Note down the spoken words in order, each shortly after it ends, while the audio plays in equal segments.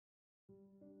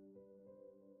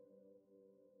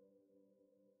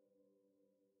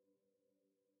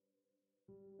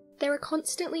There are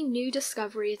constantly new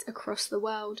discoveries across the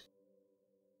world.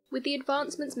 With the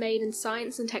advancements made in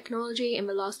science and technology in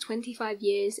the last 25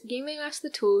 years giving us the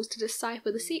tools to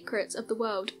decipher the secrets of the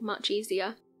world much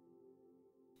easier.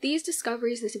 These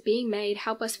discoveries that are being made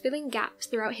help us fill in gaps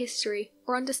throughout history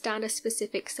or understand a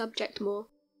specific subject more.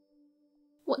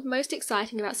 What's most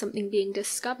exciting about something being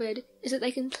discovered is that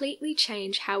they completely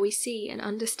change how we see and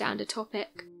understand a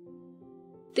topic.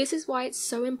 This is why it's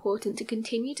so important to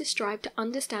continue to strive to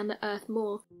understand the Earth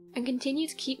more and continue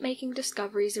to keep making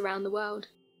discoveries around the world.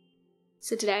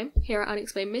 So today, here at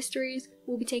Unexplained Mysteries,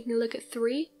 we'll be taking a look at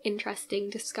 3 interesting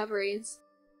discoveries.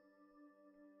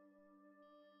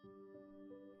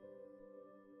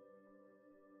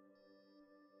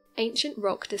 Ancient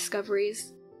rock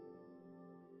discoveries.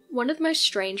 One of the most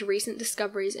strange recent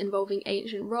discoveries involving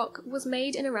ancient rock was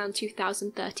made in around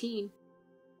 2013.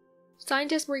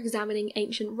 Scientists were examining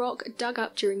ancient rock dug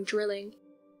up during drilling.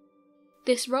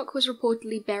 This rock was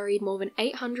reportedly buried more than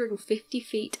 850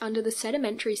 feet under the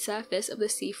sedimentary surface of the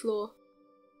seafloor.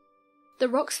 The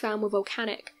rocks found were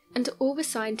volcanic, and to all the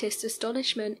scientists'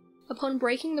 astonishment, upon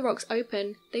breaking the rocks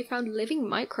open, they found living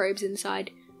microbes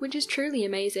inside, which is truly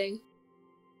amazing.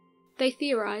 They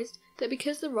theorized that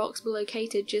because the rocks were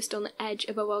located just on the edge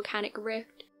of a volcanic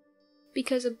rift,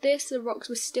 because of this the rocks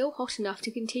were still hot enough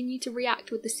to continue to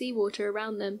react with the seawater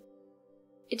around them.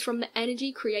 It's from the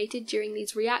energy created during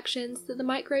these reactions that the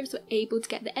microbes were able to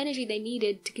get the energy they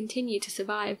needed to continue to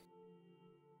survive.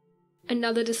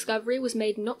 Another discovery was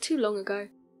made not too long ago,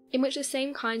 in which the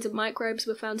same kinds of microbes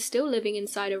were found still living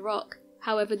inside a rock,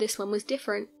 however this one was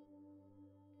different.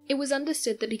 It was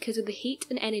understood that because of the heat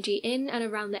and energy in and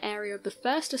around the area of the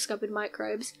first discovered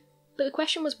microbes, but the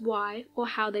question was why or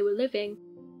how they were living.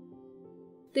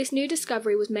 This new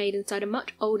discovery was made inside a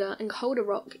much older and colder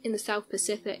rock in the South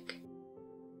Pacific.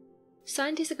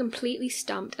 Scientists are completely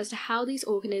stumped as to how these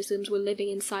organisms were living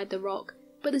inside the rock,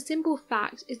 but the simple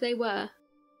fact is they were.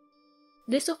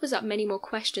 This offers up many more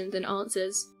questions than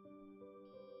answers.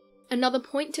 Another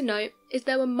point to note is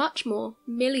there were much more,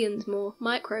 millions more,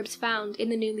 microbes found in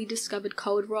the newly discovered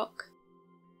cold rock.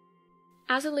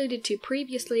 As alluded to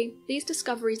previously, these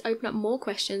discoveries open up more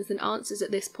questions than answers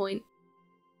at this point.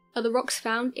 Are the rocks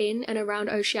found in and around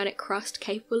oceanic crust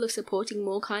capable of supporting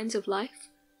more kinds of life?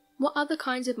 What other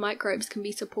kinds of microbes can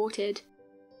be supported?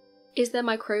 Is there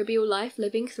microbial life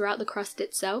living throughout the crust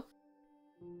itself?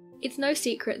 It's no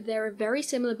secret there are very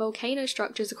similar volcano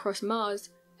structures across Mars,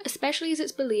 especially as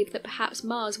it's believed that perhaps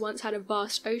Mars once had a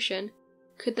vast ocean.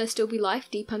 Could there still be life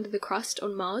deep under the crust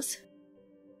on Mars?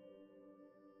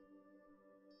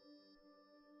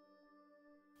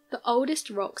 The oldest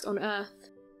rocks on Earth.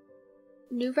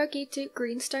 Nuvvuagittu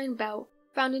Greenstone Belt,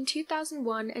 found in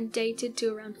 2001 and dated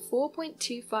to around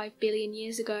 4.25 billion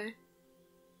years ago.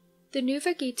 The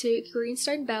Nuvvuagittu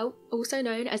Greenstone Belt, also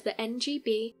known as the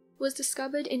NGB, was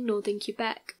discovered in northern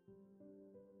Quebec.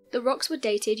 The rocks were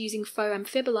dated using faux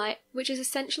amphibolite, which is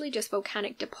essentially just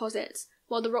volcanic deposits.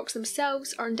 While the rocks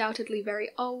themselves are undoubtedly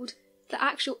very old, the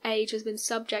actual age has been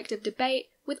subject of debate,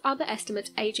 with other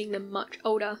estimates aging them much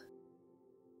older.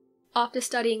 After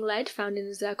studying lead found in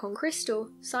the zircon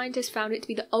crystal, scientists found it to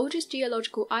be the oldest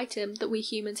geological item that we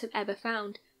humans have ever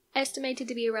found, estimated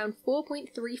to be around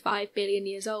 4.35 billion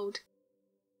years old.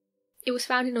 It was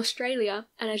found in Australia,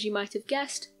 and as you might have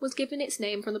guessed, was given its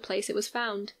name from the place it was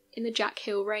found, in the Jack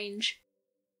Hill Range.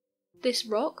 This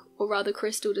rock, or rather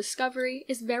crystal discovery,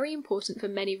 is very important for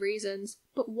many reasons,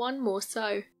 but one more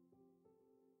so.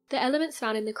 The elements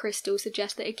found in the crystal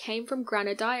suggest that it came from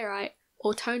granodiorite,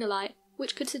 or tonalite,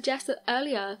 which could suggest that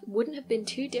early Earth wouldn't have been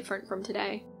too different from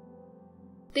today.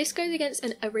 This goes against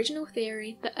an original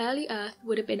theory that early Earth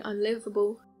would have been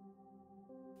unlivable.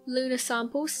 Lunar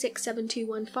sample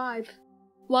 67215.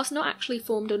 Whilst not actually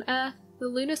formed on Earth, the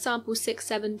lunar sample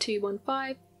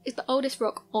 67215 is the oldest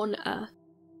rock on Earth.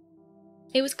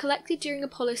 It was collected during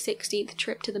Apollo's 16th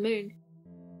trip to the Moon.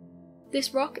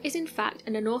 This rock is in fact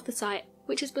an anorthosite,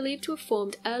 which is believed to have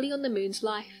formed early on the Moon's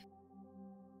life.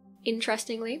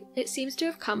 Interestingly, it seems to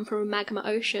have come from a magma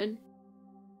ocean.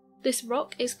 This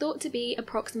rock is thought to be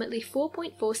approximately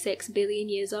 4.46 billion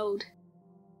years old.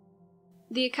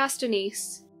 The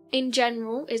Acastonice, in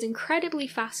general, is incredibly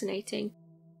fascinating.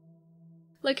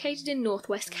 Located in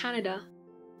northwest Canada,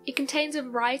 it contains a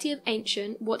variety of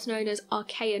ancient, what's known as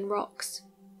Archean rocks.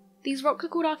 These rocks are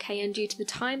called Archean due to the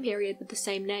time period with the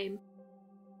same name.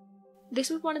 This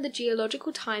was one of the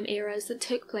geological time eras that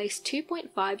took place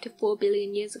 2.5 to 4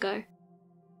 billion years ago.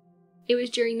 It was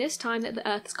during this time that the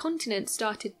Earth's continents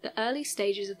started the early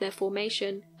stages of their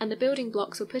formation, and the building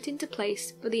blocks were put into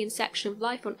place for the inception of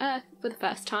life on Earth for the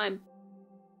first time.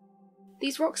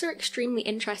 These rocks are extremely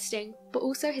interesting, but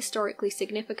also historically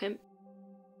significant.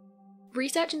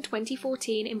 Research in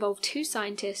 2014 involved two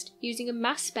scientists using a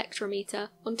mass spectrometer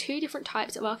on two different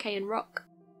types of Archean rock.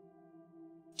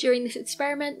 During this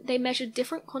experiment, they measured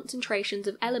different concentrations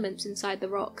of elements inside the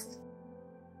rocks.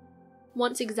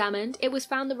 Once examined, it was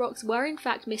found the rocks were in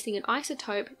fact missing an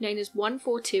isotope known as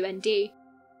 142Nd.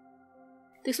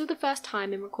 This was the first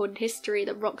time in recorded history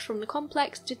that rocks from the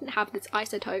complex didn't have this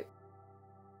isotope.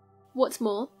 What's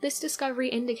more, this discovery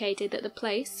indicated that the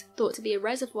place, thought to be a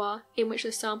reservoir in which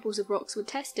the samples of rocks were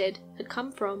tested, had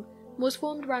come from, was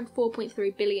formed around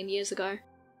 4.3 billion years ago.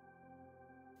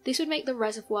 This would make the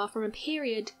reservoir from a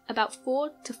period about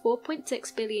 4 to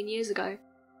 4.6 billion years ago,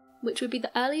 which would be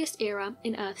the earliest era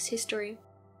in Earth's history.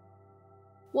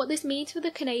 What this means for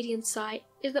the Canadian site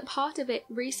is that part of it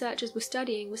researchers were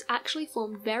studying was actually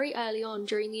formed very early on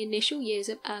during the initial years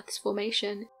of Earth's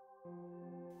formation.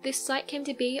 This site came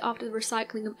to be after the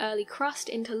recycling of early crust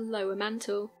into the lower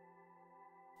mantle.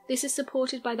 This is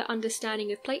supported by the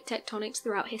understanding of plate tectonics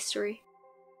throughout history.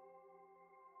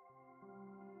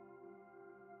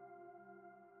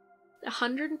 The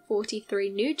 143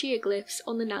 new geoglyphs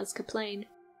on the Nazca Plain.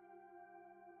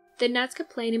 The Nazca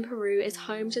Plain in Peru is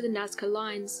home to the Nazca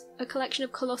Lines, a collection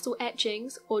of colossal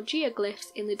etchings, or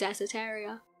geoglyphs, in the desert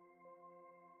area.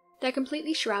 They're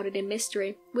completely shrouded in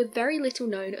mystery, with very little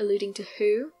known alluding to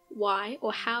who, why,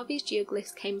 or how these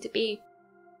geoglyphs came to be.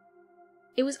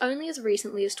 It was only as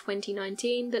recently as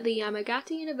 2019 that the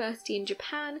Yamagata University in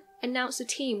Japan announced a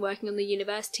team working on the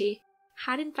university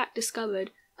had in fact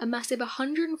discovered a massive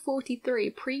 143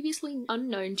 previously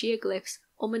unknown geoglyphs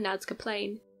on the Nazca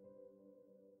Plain.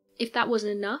 If that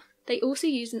wasn't enough, they also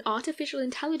used an artificial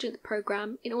intelligence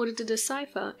program in order to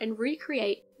decipher and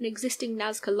recreate an existing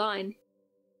Nazca line.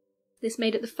 This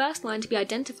made it the first line to be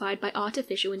identified by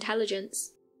artificial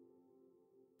intelligence.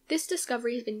 This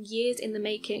discovery has been years in the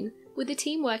making, with the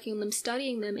team working on them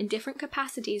studying them in different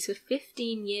capacities for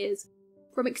 15 years,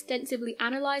 from extensively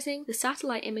analysing the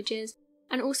satellite images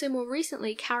and also more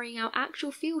recently carrying out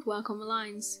actual fieldwork on the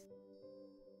lines.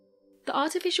 The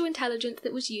artificial intelligence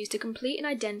that was used to complete and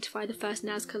identify the first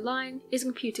Nazca line is a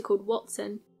computer called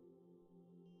Watson.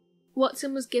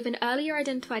 Watson was given earlier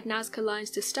identified Nazca lines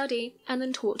to study and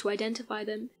then taught to identify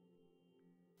them.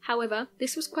 However,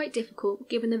 this was quite difficult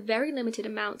given the very limited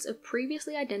amounts of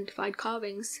previously identified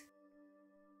carvings.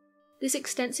 This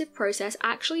extensive process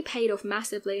actually paid off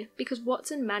massively because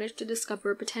Watson managed to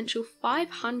discover a potential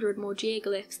 500 more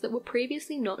geoglyphs that were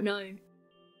previously not known.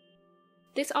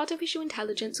 This artificial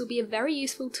intelligence will be a very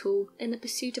useful tool in the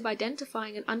pursuit of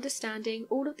identifying and understanding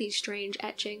all of these strange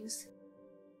etchings.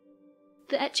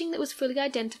 The etching that was fully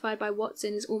identified by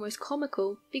Watson is almost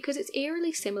comical because it's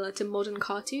eerily similar to modern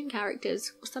cartoon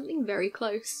characters or something very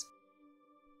close.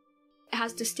 It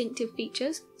has distinctive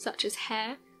features such as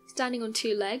hair, standing on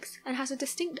two legs, and has a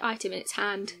distinct item in its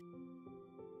hand.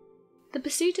 The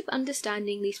pursuit of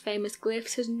understanding these famous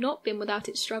glyphs has not been without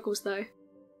its struggles though.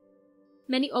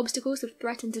 Many obstacles have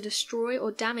threatened to destroy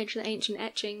or damage the ancient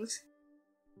etchings.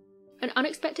 An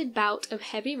unexpected bout of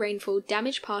heavy rainfall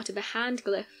damaged part of a hand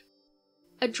glyph.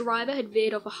 A driver had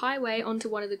veered off a highway onto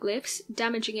one of the glyphs,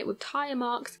 damaging it with tyre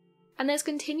marks, and there's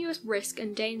continuous risk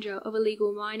and danger of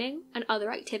illegal mining and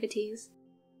other activities.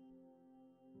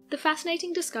 The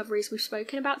fascinating discoveries we've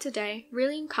spoken about today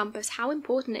really encompass how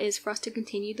important it is for us to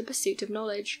continue the pursuit of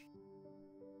knowledge.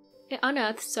 It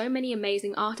unearths so many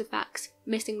amazing artifacts,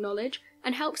 missing knowledge,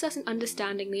 and helps us in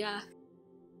understanding the Earth.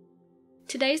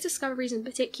 Today's discoveries in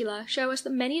particular show us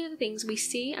that many of the things we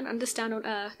see and understand on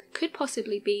Earth could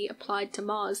possibly be applied to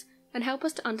Mars and help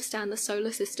us to understand the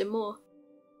solar system more.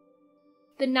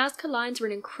 The Nazca lines are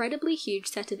an incredibly huge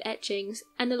set of etchings,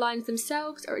 and the lines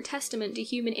themselves are a testament to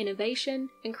human innovation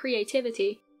and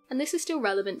creativity, and this is still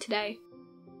relevant today.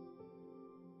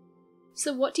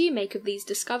 So what do you make of these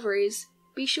discoveries?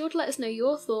 Be sure to let us know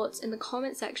your thoughts in the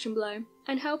comment section below,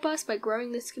 and help us by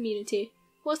growing this community,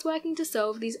 whilst working to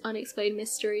solve these unexplained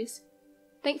mysteries.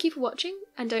 Thank you for watching,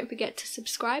 and don't forget to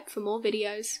subscribe for more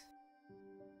videos.